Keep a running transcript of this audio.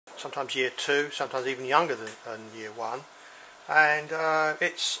sometimes year 2, sometimes even younger than year 1, and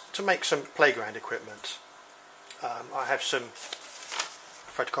it's to make some playground equipment. I have some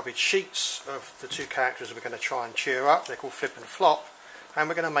photocopied sheets of the 2 characters we're going to try and cheer up. They're called Flip and Flop, and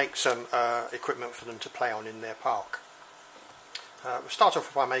we're going to make some equipment for them to play on in their park. We'll start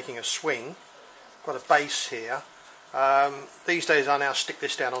off by making a swing. Got a base here. These days I now stick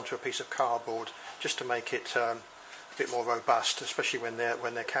this down onto a piece of cardboard just to make it a bit more robust, especially when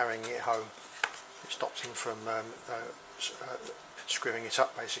they're carrying it home. It stops them from screwing it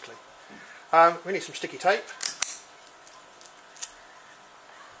up, basically. We need some sticky tape.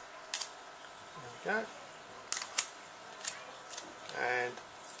 There we go. And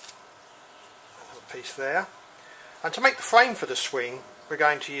another piece there. And to make the frame for the swing, we're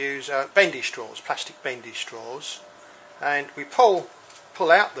going to use bendy straws, plastic bendy straws, and we pull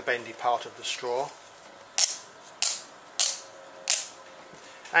out the bendy part of the straw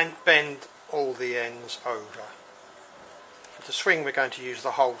and bend all the ends over. For the swing we're going to use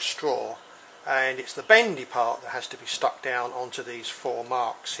the whole straw, and it's the bendy part that has to be stuck down onto these 4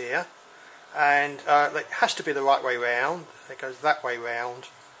 marks here, and it has to be the right way round. It goes that way round,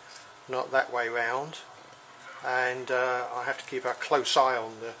 not that way round. And I have to keep a close eye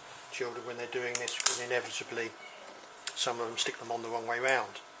on the children when they're doing this, because inevitably some of them stick them on the wrong way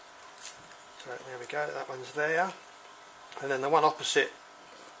round. So there we go, that one's there, and then the one opposite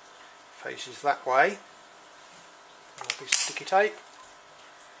faces that way. Another piece of sticky tape.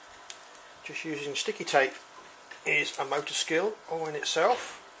 Just using sticky tape is a motor skill all in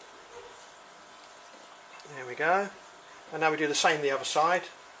itself. There we go, and now we do the same the other side.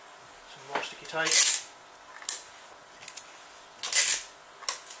 Some more sticky tape.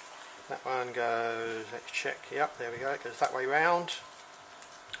 That one goes, let's check, yep, there we go, it goes that way round.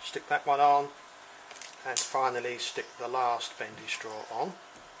 Stick that one on, and finally stick the last bendy straw on.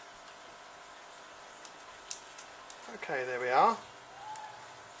 Okay, there we are.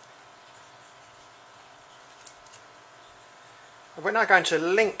 And we're now going to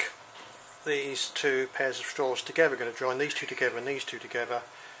link these 2 pairs of straws together. We're going to join these 2 together and these 2 together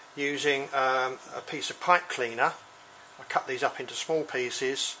using a piece of pipe cleaner. I cut these up into small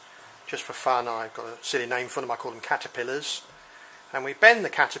pieces just for fun. I've got a silly name for them, I call them caterpillars. And we bend the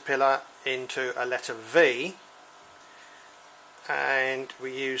caterpillar into a letter V, and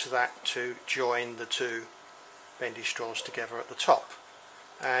we use that to join the 2 bendy straws together at the top.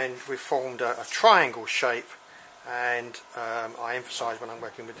 And we've formed a triangle shape, and I emphasise when I'm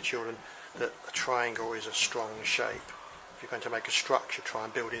working with the children that a triangle is a strong shape. If you're going to make a structure, try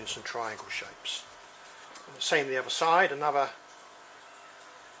and build in some triangle shapes. And the same the other side, another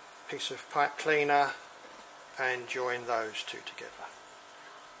piece of pipe cleaner, and join those 2 together.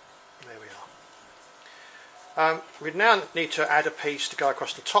 There we are. We now need to add a piece to go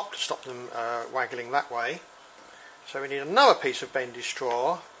across the top to stop them waggling that way. So we need another piece of bendy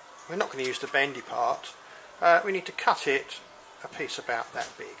straw. We're not going to use the bendy part. We need to cut it a piece about that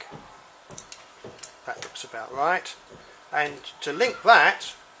big. That looks about right. And to link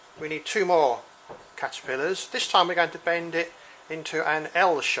that, we need 2 more caterpillars. This time we're going to bend it into an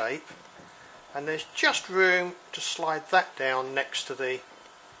L shape, and there's just room to slide that down next to the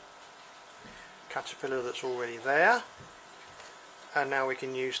caterpillar that's already there, and now we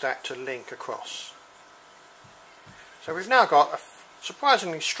can use that to link across. So we've now got a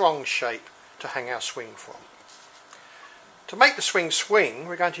surprisingly strong shape to hang our swing from. To make the swing swing,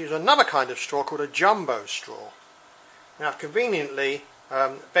 we're going to use another kind of straw called a jumbo straw. Now conveniently,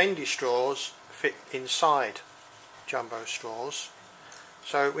 bendy straws fit inside jumbo straws,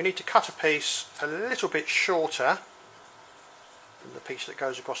 so we need to cut a piece a little bit shorter than the piece that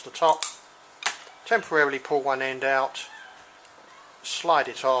goes across the top, temporarily pull one end out, slide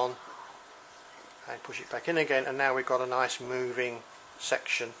it on and push it back in again, and now we've got a nice moving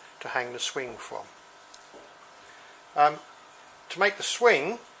section to hang the swing from. To make the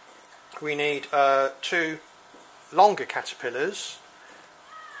swing we need 2 longer caterpillars,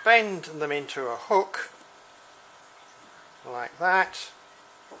 bend them into a hook like that,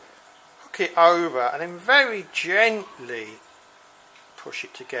 hook it over, and then very gently push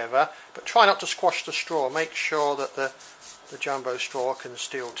it together, but try not to squash the straw. Make sure that the jumbo straw can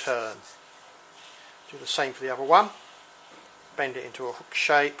still turn. Do the same for the other one. Bend it into a hook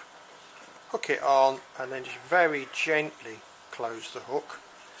shape, hook it on, and then just very gently close the hook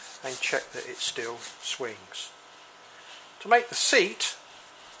and check that it still swings. To make the seat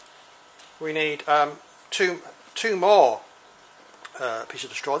we need two more pieces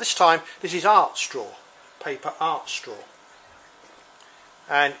of straw. This time this is art straw, paper art straw,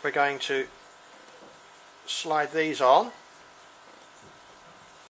 and we're going to slide these on